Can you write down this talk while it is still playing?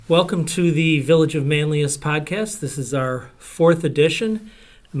Welcome to the Village of Manlius podcast. This is our fourth edition.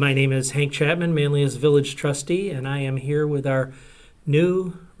 My name is Hank Chapman, Manlius Village Trustee, and I am here with our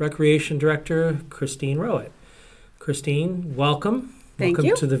new Recreation Director, Christine Rowett. Christine, welcome. Thank you.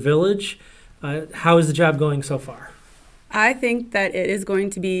 Welcome to the Village. How is the job going so far? I think that it is going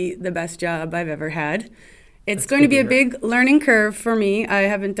to be the best job I've ever had. It's going to be a big learning curve for me. I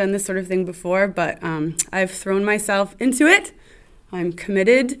haven't done this sort of thing before, but I've thrown myself into it. I'm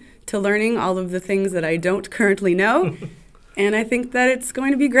committed to learning all of the things that I don't currently know, and I think that it's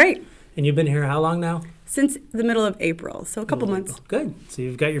going to be great. And you've been here how long now? Since the middle of April, so a couple months. Good. So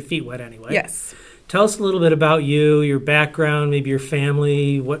you've got your feet wet anyway. Yes. Tell us a little bit about you, your background, maybe your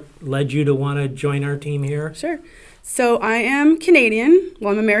family, what led you to want to join our team here? Sure. So I am Canadian.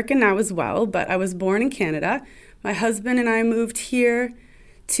 Well, I'm American now as well, but I was born in Canada. My husband and I moved here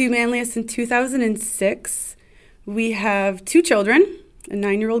to Manlius in 2006. We have two children, a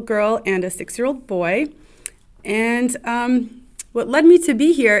 9-year-old girl and a 6-year-old boy. And what led me to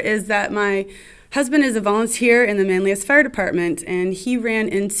be here is that my husband is a volunteer in the Manlius Fire Department, and he ran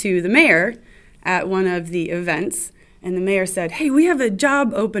into the mayor at one of the events. And the mayor said, "Hey, we have a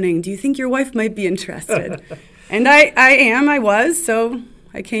job opening. Do you think your wife might be interested?" And I was. So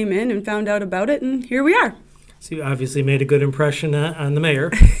I came in and found out about it, and here we are. So you obviously made a good impression on the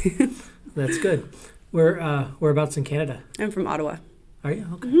mayor. That's good. Whereabouts in Canada? I'm from Ottawa. Are you?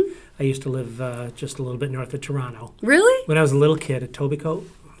 Okay. Mm-hmm. I used to live just a little bit north of Toronto. Really? When I was a little kid at Tobycote.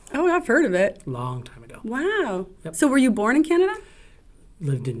 Oh, I've heard of it. Long time ago. Wow. Yep. So were you born in Canada?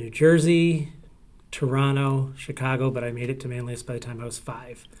 Lived in New Jersey, Toronto, Chicago, but I made it to Manlius by the time I was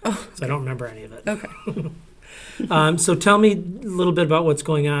 5. Oh. So I don't remember any of it. Okay. So tell me a little bit about what's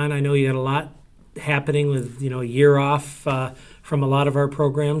going on. I know you had a lot happening with, a year off from a lot of our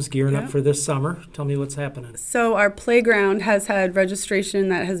programs gearing up for this summer. Tell me what's happening. So our playground has had registration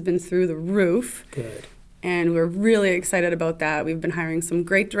that has been through the roof. Good. And we're really excited about that. We've been hiring some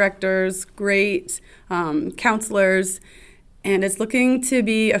great directors, great counselors, and it's looking to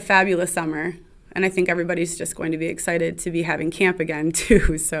be a fabulous summer. And I think everybody's just going to be excited to be having camp again,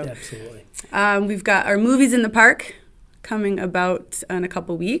 too. So absolutely. We've got our movies in the park coming about in a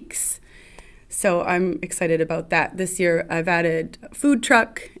couple weeks. So I'm excited about that. This year I've added a food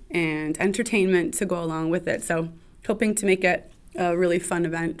truck and entertainment to go along with it. So hoping to make it a really fun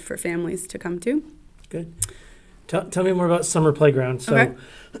event for families to come to. Good. Tell me more about Summer Playground. So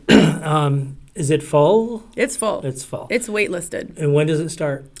Okay. Is it full? It's full. It's full. It's waitlisted. And when does it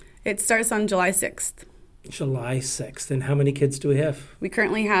start? It starts on July 6th. July 6th. And how many kids do we have? We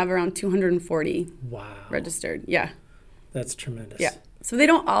currently have around 240 registered. Yeah. That's tremendous. Yeah. So they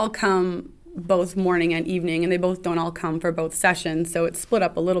don't all come both morning and evening, and they both don't all come for both sessions, so it's split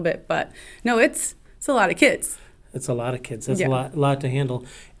up a little bit. But no, it's a lot of kids. It's a lot of kids. That's a lot to handle,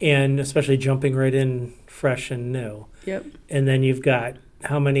 and especially jumping right in fresh and new. Yep. And then you've got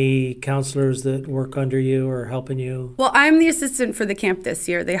how many counselors that work under you or helping you? Well, I'm the assistant for the camp this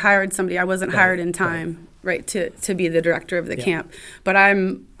year. They hired somebody. I wasn't hired in time, right, to be the director of the camp. But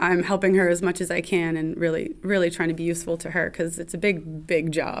I'm helping her as much as I can and really, really trying to be useful to her because it's a big,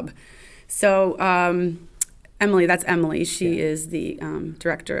 big job. So Emily, that's Emily. She is the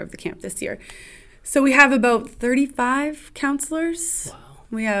director of the camp this year. So we have about 35 counselors. Wow.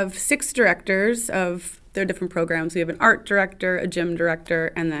 We have 6 directors of their different programs. We have an art director, a gym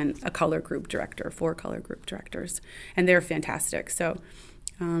director, and then a color group director, 4 color group directors. And they're fantastic. So,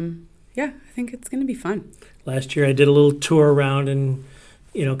 I think it's going to be fun. Last year I did a little tour around and,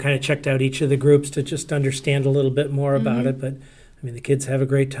 kind of checked out each of the groups to just understand a little bit more about it. But, the kids have a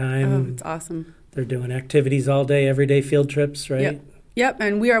great time. Oh, it's awesome. They're doing activities all day, every day, field trips, right? Yep,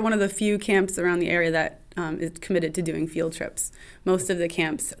 and we are one of the few camps around the area that is committed to doing field trips. Most of the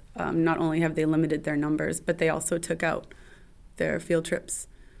camps, not only have they limited their numbers, but they also took out their field trips.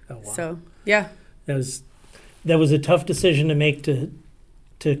 Oh, wow. So, yeah. That was a tough decision to make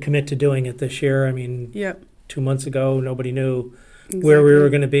to commit to doing it this year. 2 months ago, nobody knew where we were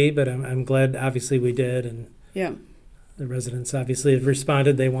going to be, but I'm glad, obviously, we did. And the residents obviously have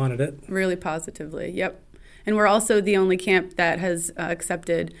responded. They wanted it. Really positively, yep. And we're also the only camp that has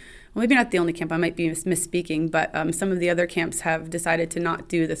accepted, well, maybe not the only camp, I might be misspeaking, but some of the other camps have decided to not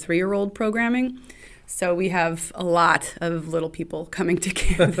do the 3-year-old programming. So we have a lot of little people coming to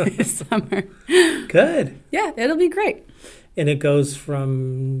camp this summer. Good. Yeah, it'll be great. And it goes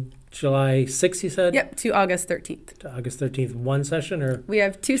from July 6th, you said? Yep, to August 13th. To August 13th, one session or? We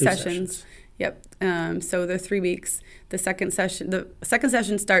have two sessions. Yep. So they're 3 weeks. The second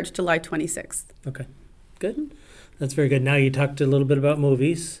session starts July 26th. Okay. Good. That's very good. Now you talked a little bit about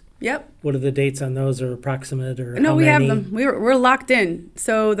movies. Yep. What are the dates on those, or approximate, or No, how we many? have them. We're locked in.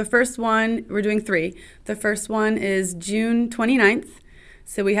 So the first one, we're doing 3. The first one is June 29th.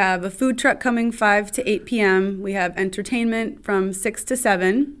 So we have a food truck coming 5 to 8 p.m. We have entertainment from 6 to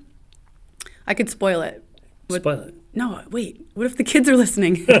 7. I could spoil it. Spoil it. No, wait. What if the kids are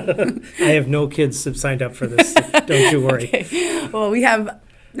listening? I have no kids have signed up for this. So don't you worry. Okay. Well, we have...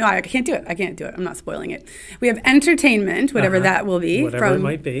 No, I can't do it. I'm not spoiling it. We have entertainment, whatever that will be. Whatever from it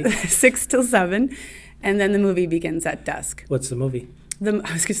might be. 6 till 7. And then the movie begins at dusk. What's the movie?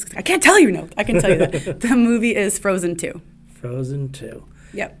 I can't tell you. No, I can tell you that. The movie is Frozen 2. Frozen 2.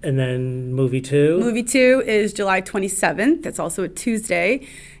 Yep. And then movie 2? Movie 2 is July 27th. That's also a Tuesday.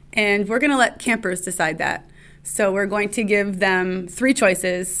 And we're going to let campers decide that. So we're going to give them 3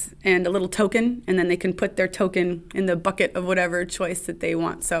 choices and a little token, and then they can put their token in the bucket of whatever choice that they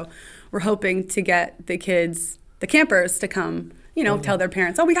want. So we're hoping to get the campers to come, tell their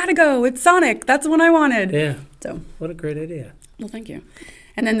parents, oh, we got to go. It's Sonic. That's the one I wanted. Yeah. So what a great idea. Well, thank you.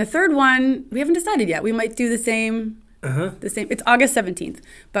 And then the third one, we haven't decided yet. We might do the same. It's August 17th,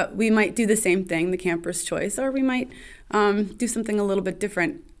 but we might do the same thing, the camper's choice, or we might do something a little bit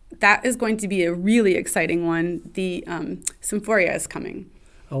different. That is going to be a really exciting one. The Symphoria is coming.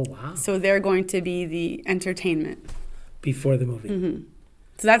 Oh, wow. So they're going to be the entertainment. Before the movie. Mm-hmm.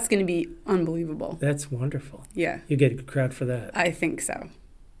 So that's going to be unbelievable. That's wonderful. Yeah. You get a good crowd for that. I think so.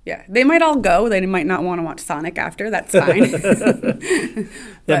 Yeah. They might all go. They might not want to watch Sonic after. That's fine.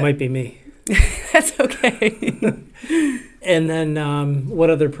 That might be me. That's okay. And then what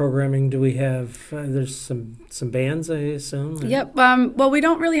other programming do we have? There's some bands, I assume? Yep. Well, we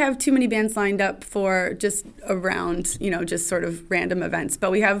don't really have too many bands lined up for just around, just sort of random events. But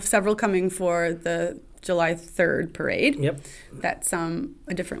we have several coming for the July 3rd parade. Yep. That's a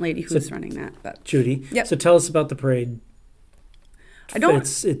different lady who's running that. But Judy. Yep. So tell us about the parade. I don't.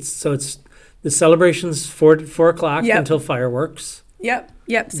 It's the celebration's 4 o'clock until fireworks. Yep.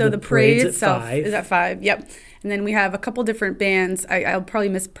 So the parade itself is at 5. Yep. And then we have a couple different bands. I'll probably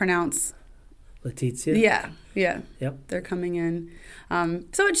mispronounce. Letizia? Yeah. Yep. They're coming in.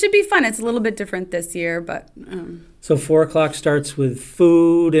 So it should be fun. It's a little bit different this year, but... So 4 o'clock starts with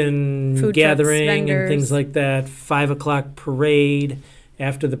food gathering trucks, and things like that. 5 o'clock parade.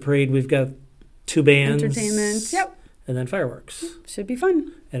 After the parade, we've got 2 bands. Entertainment. Yep. And then fireworks. Should be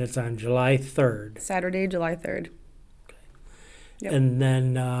fun. And it's on July 3rd. Saturday, July 3rd. Okay. Yep. And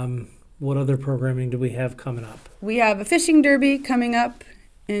then what other programming do we have coming up? We have a fishing derby coming up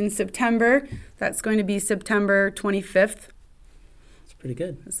in September. That's going to be September 25th. That's pretty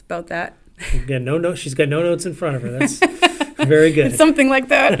good. That's about that. She's got no notes in front of her. That's very good. It's something like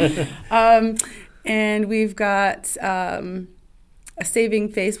that. And we've got a Saving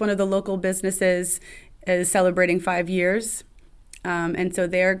Face, one of the local businesses, is celebrating 5 years. And so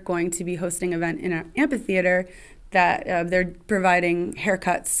they're going to be hosting an event in an amphitheater that they're providing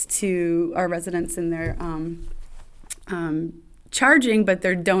haircuts to our residents, and they're charging, but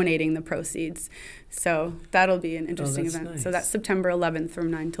they're donating the proceeds. So that'll be an interesting event. Nice. So that's September 11th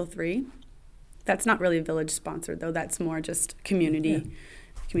from 9 till 3. That's not really village sponsored, though. That's more just community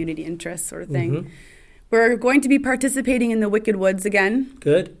interest sort of thing. Mm-hmm. We're going to be participating in the Wicked Woods again.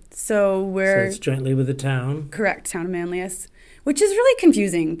 Good. So it's jointly with the town. Correct, Town of Manlius. Which is really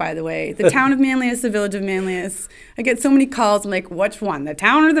confusing, by the way. The Town of Manlius, the Village of Manlius. I get so many calls. I'm like, which one, the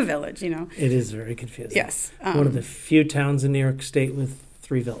town or the village? It is very confusing. Yes. One of the few towns in New York State with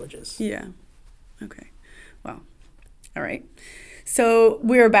 3 villages. Yeah. Okay. Well, all right. So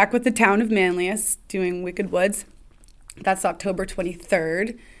we're back with the Town of Manlius doing Wicked Woods. That's October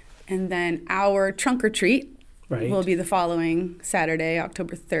 23rd. And then our trunk or treat will be the following Saturday,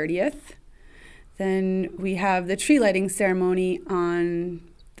 October 30th. Then we have the tree lighting ceremony on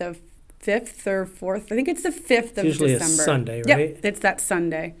the 5th or 4th. I think it's the 5th of December. Usually a Sunday, right? Yep, it's that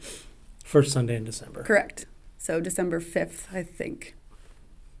Sunday. First Sunday in December. Correct. So December 5th, I think.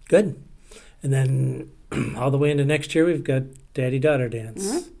 Good. And then all the way into next year, we've got Daddy-Daughter Dance.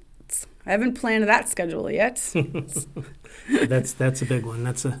 Uh-huh. I haven't planned that schedule yet. That's a big one.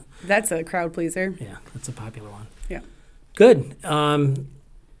 That's a crowd pleaser. Yeah, that's a popular one. Yeah. Good.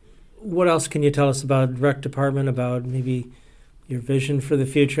 What else can you tell us about Rec Department, about maybe your vision for the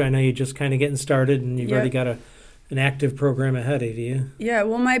future? I know you're just kind of getting started and you've already got an active program ahead of you. Yeah,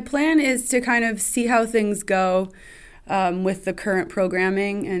 well, my plan is to kind of see how things go with the current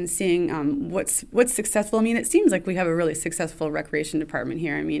programming and seeing what's successful. I mean, it seems like we have a really successful recreation department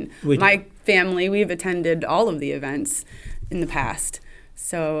here. I mean, my family, we've attended all of the events in the past.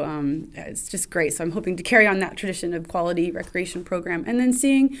 So it's just great. So I'm hoping to carry on that tradition of quality recreation program and then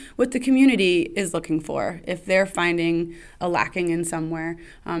seeing what the community is looking for, if they're finding a lacking in somewhere.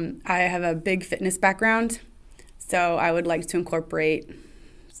 I have a big fitness background, so I would like to incorporate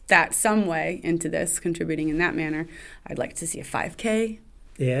that some way into this, contributing in that manner. I'd like to see a 5K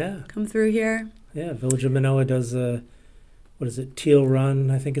come through here. Yeah, Village of Manoa does a, what is it, Teal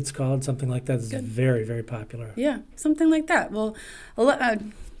Run, I think it's called, something like that. It's very, very popular. Yeah, something like that. Well,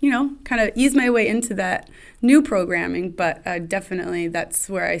 kind of ease my way into that new programming, but definitely that's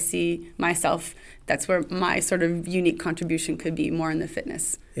where I see myself. That's where my sort of unique contribution could be, more in the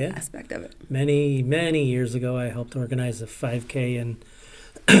fitness aspect of it. Many, many years ago, I helped organize a 5K in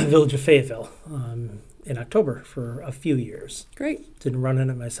Village of Fayetteville in October for a few years. Great. Didn't run in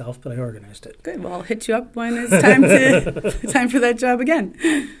it myself, but I organized it. Good. Well, I'll hit you up when it's time for that job again.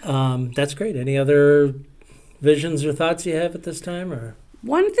 That's great. Any other visions or thoughts you have at this time? Or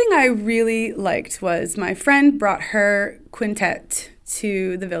one thing I really liked was my friend brought her quintet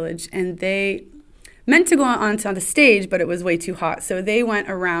to the village, and they meant to go on to the stage, but it was way too hot. So they went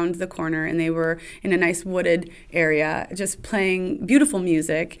around the corner, and they were in a nice wooded area just playing beautiful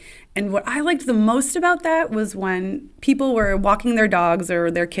music. And what I liked the most about that was when people were walking their dogs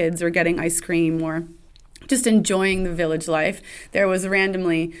or their kids or getting ice cream or just enjoying the village life, there was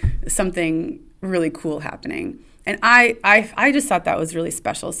randomly something really cool happening. And I just thought that was really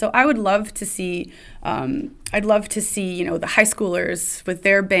special. So I would love to see, the high schoolers with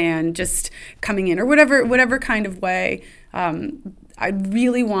their band just coming in, or whatever kind of way. I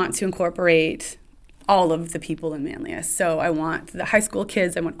really want to incorporate all of the people in Manlius. So I want the high school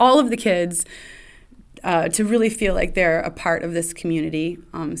kids, I want all of the kids to really feel like they're a part of this community.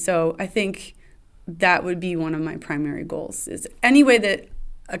 So I think that would be one of my primary goals, is any way that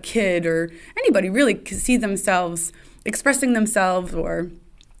a kid or anybody really can see themselves expressing themselves or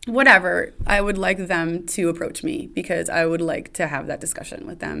whatever, I would like them to approach me, because I would like to have that discussion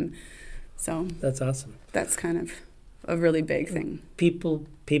with them. So that's awesome. That's kind of a really big thing. People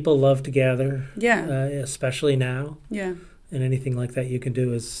love to gather, especially now. Yeah. And anything like that you can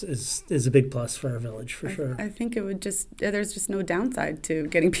do is a big plus for our village, for sure. I think it would there's just no downside to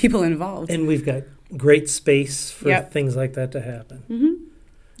getting people involved. And we've got great space for things like that to happen. Mm-hmm.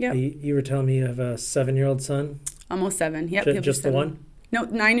 Yep. You were telling me you have a 7-year-old son? Almost 7, yep. Just the one? No,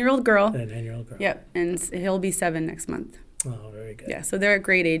 9-year-old girl. And a 9-year-old girl. Yep, and he'll be 7 next month. Oh, very good. Yeah, so they're at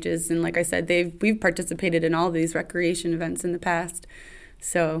great ages, and like I said, we've participated in all these recreation events in the past.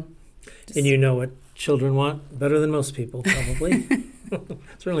 So, and you know what children want better than most people, probably.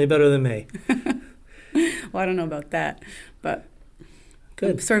 Certainly better than me. Well, I don't know about that, but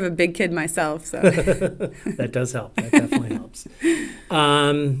good. I'm sort of a big kid myself, so that does help. That definitely helps.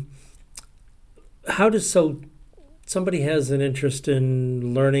 Somebody has an interest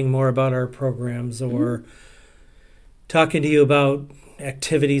in learning more about our programs or talking to you about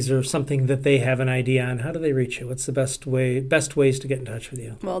activities or something that they have an idea on. How do they reach you? What's the best ways to get in touch with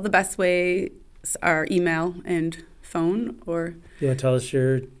you? Well, the best ways are email and phone. Or you want to tell us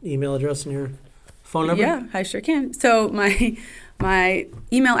your email address and your phone number? Yeah, I sure can. So my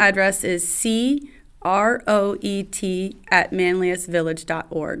email address is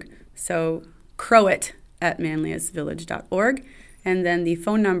croet@manliusvillage.org. So croet@manliusvillage.org. And then the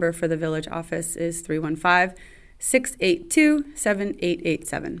phone number for the village office is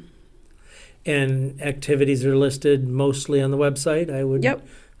 315-682-7887. And activities are listed mostly on the website, I would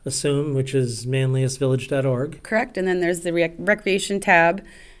assume, which is manliusvillage.org. Correct. And then there's the recreation tab,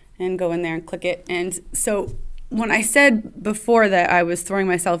 and go in there and click it. And so when I said before that I was throwing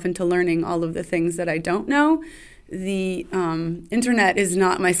myself into learning all of the things that I don't know, the internet is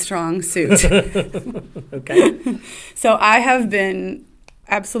not my strong suit. Okay. So I have been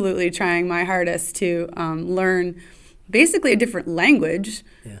absolutely trying my hardest to learn basically a different language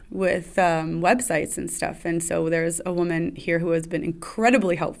with websites and stuff. And so there's a woman here who has been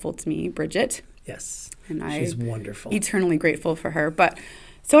incredibly helpful to me, Bridget. Yes. And she's wonderful. Eternally grateful for her. But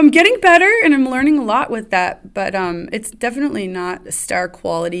so I'm getting better, and I'm learning a lot with that. But it's definitely not a star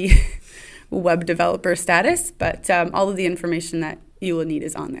quality web developer status, but all of the information that you will need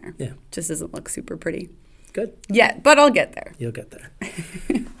is on there. Yeah. Just doesn't look super pretty. Good. Yeah, but I'll get there. You'll get there.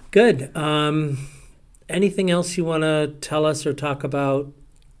 Good. Anything else you want to tell us or talk about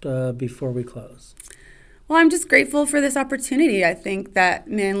before we close? Well, I'm just grateful for this opportunity. I think that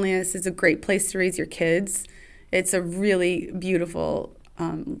Manlius is a great place to raise your kids. It's a really beautiful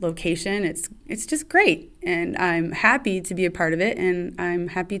location. It's just great, and I'm happy to be a part of it, and I'm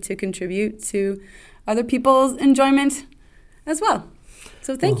happy to contribute to other people's enjoyment as well.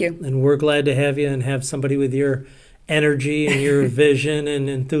 So thank you. And we're glad to have you and have somebody with your energy and your vision and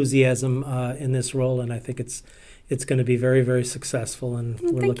enthusiasm in this role, and I think it's going to be very, very successful, and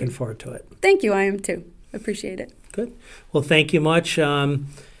we're looking forward to it. Thank you. I am too. Appreciate it. Good. Well, thank you much.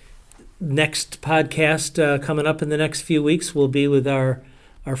 Next podcast coming up in the next few weeks will be with our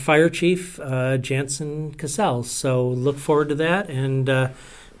fire chief, Jansen Cassell. So look forward to that, and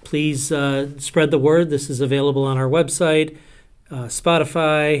please spread the word. This is available on our website,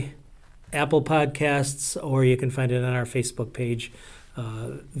 Spotify, Apple Podcasts, or you can find it on our Facebook page,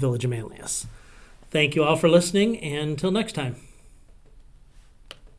 Village of Manlius. Thank you all for listening, and until next time.